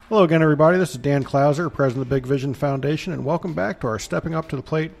Hello again, everybody. This is Dan Klauser, president of the Big Vision Foundation, and welcome back to our Stepping Up to the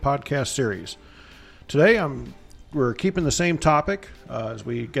Plate podcast series. Today, we're keeping the same topic as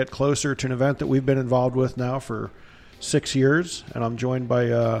we get closer to an event that we've been involved with now for 6 years, and I'm joined by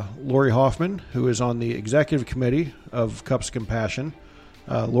Lori Hoffman, who is on the executive committee of Cups of Compassion.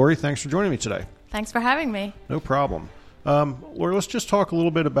 Lori, thanks for joining me today. Thanks for having me. No problem. Lori, let's just talk a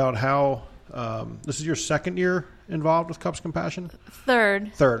little bit about how this is your second year involved with Cups of Compassion?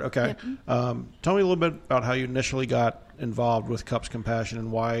 Third, okay. Yep. Tell me a little bit about how you initially got involved with Cups of Compassion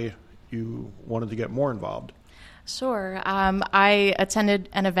and why you wanted to get more involved. Sure. I attended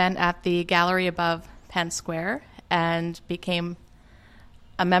an event at the gallery above Penn Square and became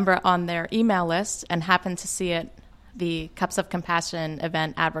a member on their email list and happened to see the Cups of Compassion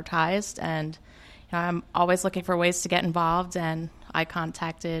event advertised. And I'm always looking for ways to get involved, and I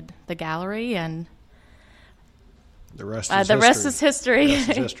contacted the gallery, and the rest is history.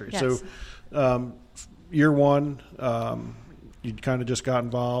 Yes. So, year one, you kind of just got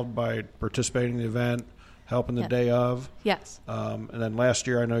involved by participating in the event, helping the day of. Yes. And then last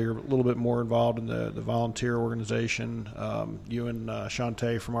year, I know you're a little bit more involved in the volunteer organization. You and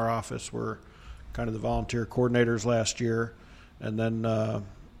Shantae from our office were kind of the volunteer coordinators last year. And then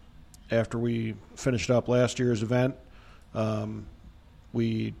after we finished up last year's event,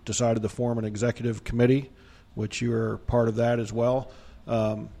 we decided to form an executive committee, which you are part of that as well.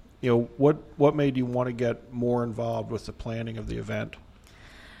 What made you want to get more involved with the planning of the event?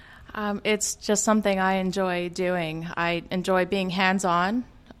 It's just something I enjoy doing. I enjoy being hands-on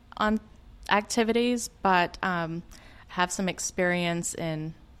on activities, but have some experience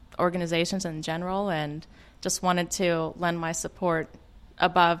in organizations in general, and just wanted to lend my support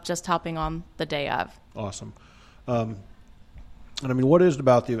above just helping on the day of. Awesome. And I mean, what is it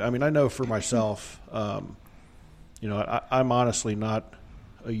about I know for myself, I'm honestly not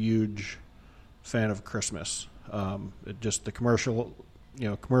a huge fan of Christmas. Just the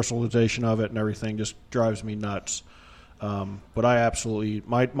commercialization of it and everything just drives me nuts. But I absolutely,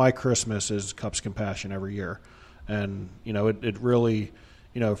 my Christmas is Cups of Compassion every year. And, it really,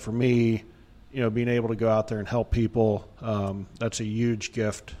 for me, being able to go out there and help people, that's a huge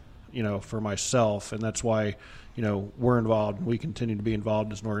gift, for myself. And that's why, we're involved and we continue to be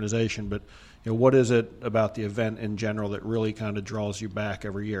involved as an organization. But, what is it about the event in general that really kind of draws you back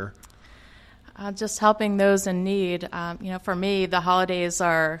every year? Just helping those in need. For me, the holidays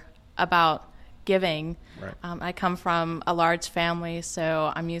are about giving. Right. I come from a large family,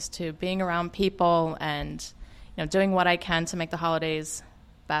 so I'm used to being around people and, doing what I can to make the holidays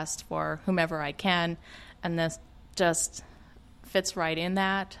best for whomever I can. And this just fits right in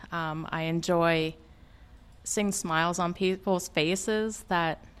that. I enjoy seeing smiles on people's faces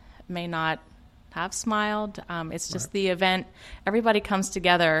that may not have smiled. It's just right. The event. Everybody comes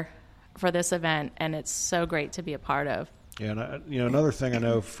together for this event, and it's so great to be a part of. Yeah, and another thing I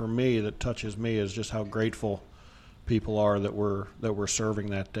know for me that touches me is just how grateful people are that we're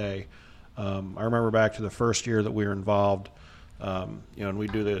serving that day. I remember back to the first year that we were involved, and we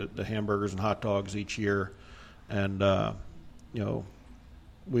do the hamburgers and hot dogs each year, and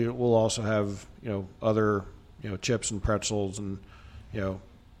we'll also have other chips and pretzels and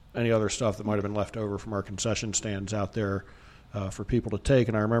any other stuff that might have been left over from our concession stands out there for people to take.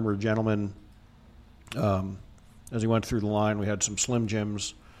 And I remember a gentleman, as he went through the line, we had some Slim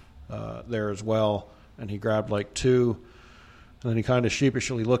Jims there as well, and he grabbed like two, and then he kind of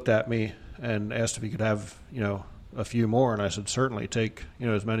sheepishly looked at me and asked if he could have a few more, and I said, certainly, take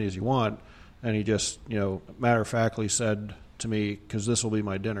as many as you want. And he just matter-of-factly said to me, because this will be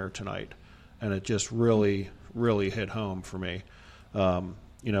my dinner tonight, and it just really hit home for me.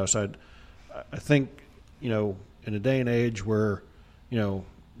 So I think in a day and age where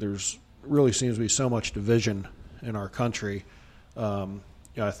there's really seems to be so much division in our country, I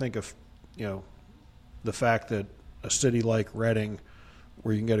think of the fact that a city like Reading,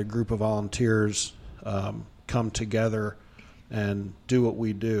 where you can get a group of volunteers come together and do what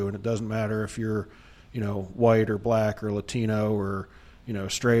we do, and it doesn't matter if you're white or black or Latino or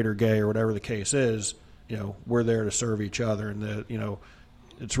straight or gay or whatever the case is, we're there to serve each other, and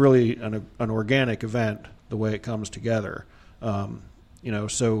it's really an organic event the way it comes together.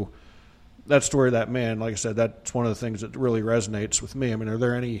 So that story of that man, like I said, that's one of the things that really resonates with me. I mean, are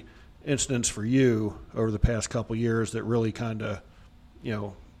there any incidents for you over the past couple of years that really kind of,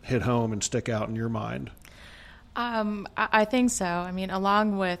 hit home and stick out in your mind? I think so. I mean,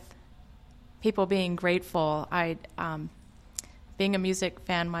 along with people being grateful, being a music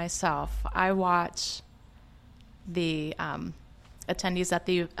fan myself, I watch the attendees at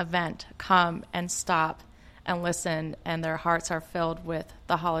the event come and stop and listen, and their hearts are filled with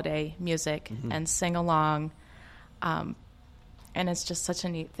the holiday music and sing along. And it's just such a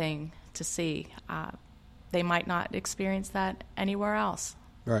neat thing to see. They might not experience that anywhere else.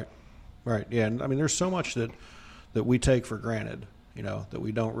 Right. Yeah, and I mean, there's so much that we take for granted, that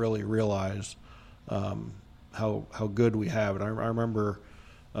we don't really realize how good we have it. I remember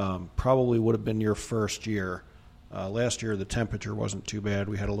probably would have been your first year. Last year the temperature wasn't too bad.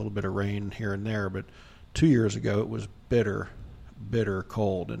 We had a little bit of rain here and there, but 2 years ago it was bitter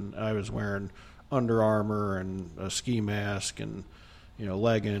cold, and I was wearing Under Armour and a ski mask and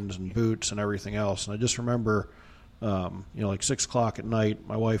leggings and boots and everything else. And I just remember like 6 o'clock at night,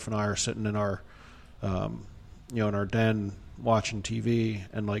 my wife and I are sitting in our in our den watching TV,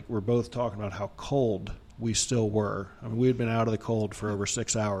 and like we're both talking about how cold we still were. I mean, we had been out of the cold for over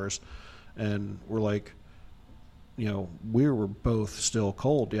 6 hours, and we're like, we were both still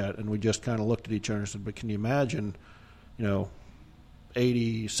cold yet, and we just kind of looked at each other and said, but can you imagine,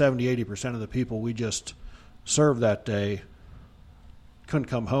 80% of the people we just served that day couldn't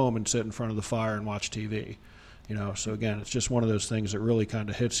come home and sit in front of the fire and watch TV, So again, it's just one of those things that really kind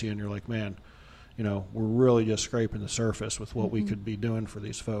of hits you, and you're like, man, we're really just scraping the surface with what we could be doing for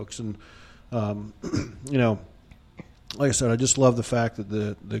these folks. And like I said, I just love the fact that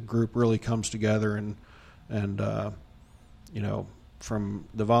the group really comes together, and from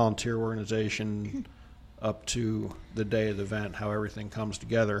the volunteer organization up to the day of the event, how everything comes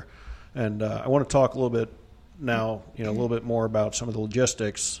together. And I want to talk a little bit now, a little bit more about some of the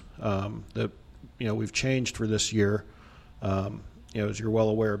logistics that we've changed for this year. As you're well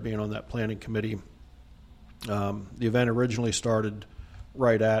aware of being on that planning committee, the event originally started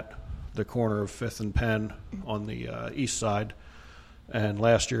right at the corner of 5th and Penn on the east side. And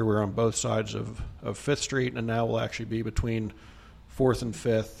last year we were on both sides of 5th Street, and now we'll actually be between 4th and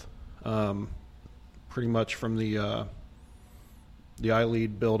 5th, pretty much from the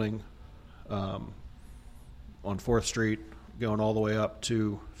iLead building on 4th Street, going all the way up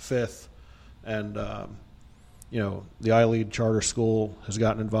to 5th. And, the iLead Charter School has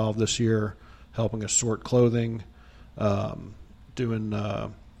gotten involved this year, helping us sort clothing,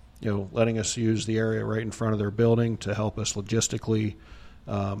 doing letting us use the area right in front of their building to help us logistically.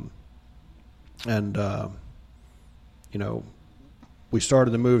 We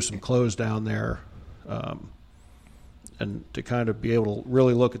started to move some clothes down there, and to kind of be able to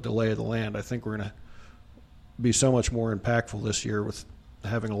really look at the lay of the land. I think we're going to be so much more impactful this year with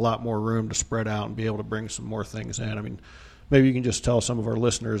having a lot more room to spread out and be able to bring some more things in. I mean, maybe you can just tell some of our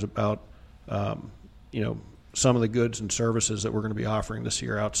listeners about, some of the goods and services that we're going to be offering this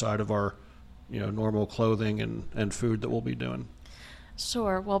year outside of our, normal clothing and food that we'll be doing.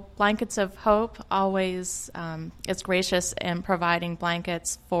 Sure. Well, Blankets of Hope always is gracious in providing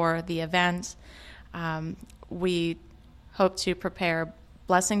blankets for the event. We hope to prepare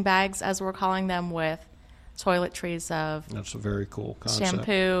blessing bags, as we're calling them, with toiletries of that's a very cool concept.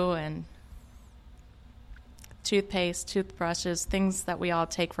 Shampoo and toothpaste, toothbrushes, things that we all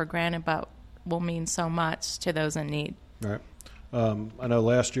take for granted but will mean so much to those in need. All right. I know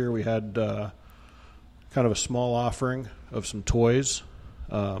last year we had kind of a small offering of some toys.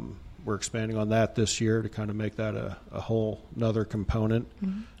 We're expanding on that this year to kind of make that a whole another component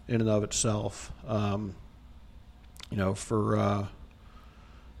in and of itself. We'll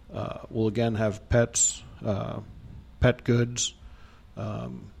again have pet goods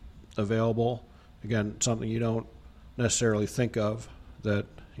available. Again, something you don't necessarily think of, that,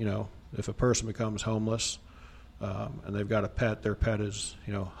 if a person becomes homeless and they've got a pet, their pet is,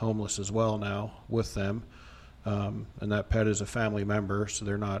 homeless as well now with them. And that pet is a family member, so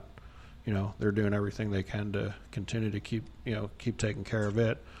they're not, they're doing everything they can to continue to keep taking care of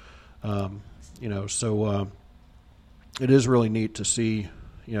it. So it is really neat to see,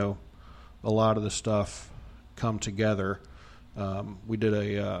 a lot of the stuff come together. We did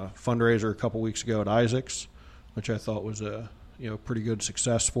a fundraiser a couple weeks ago at Isaac's, which I thought was a pretty good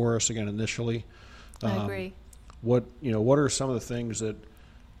success for us again initially. I agree. What are some of the things that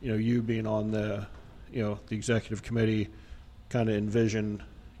you being on the the executive committee kind of envision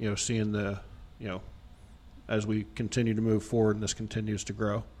seeing the as we continue to move forward and this continues to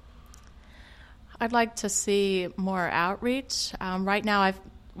grow? I'd like to see more outreach. Right now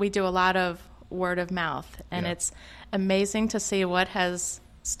we do a lot of word of mouth, and it's amazing to see what has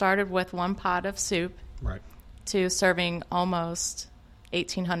started with one pot of soup to serving almost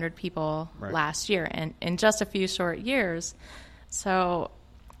 1,800 people last year, and in just a few short years. So,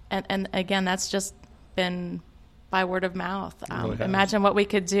 and again, that's just been by word of mouth. Really imagine what we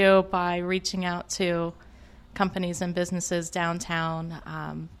could do by reaching out to companies and businesses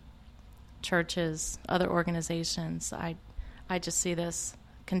downtown, churches, other organizations. I just see this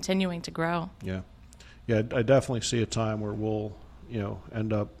continuing to grow. Yeah. Yeah, I definitely see a time where we'll,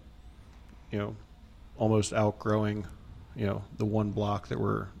 end up, almost outgrowing, the one block that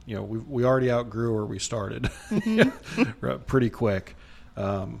we already outgrew where we started pretty quick.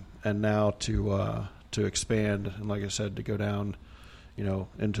 And now to expand, and like I said, to go down,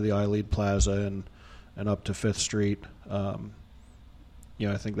 into the iLead Plaza and up to 5th Street,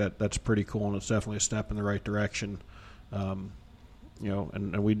 I think that's pretty cool, and it's definitely a step in the right direction. And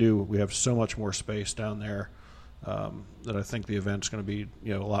we have so much more space down there that I think the event's going to be,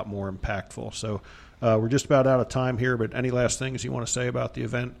 a lot more impactful. So we're just about out of time here, but any last things you want to say about the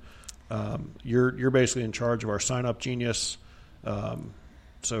event? You're basically in charge of our Sign Up Genius.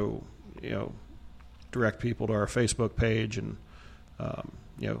 So, direct people to our Facebook page, and,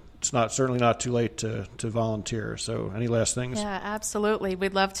 it's certainly not too late to volunteer. So any last things? Yeah, absolutely.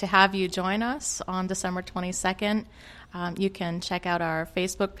 We'd love to have you join us on December 22nd. You can check out our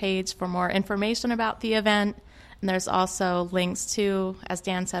Facebook page for more information about the event. And there's also links to, as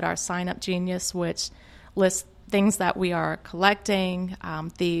Dan said, our Sign Up Genius, which lists things that we are collecting,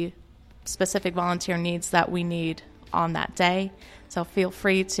 the specific volunteer needs that we need on that day. So feel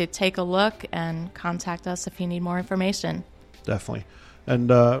free to take a look and contact us if you need more information. Definitely.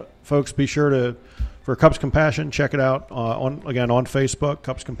 And folks, be sure for Cups Compassion, check it out on Facebook,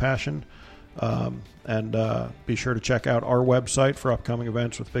 Cups Compassion. And be sure to check out our website for upcoming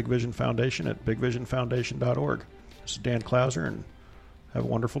events with Big Vision Foundation at bigvisionfoundation.org. This is Dan Klauser, and have a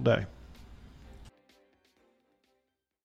wonderful day.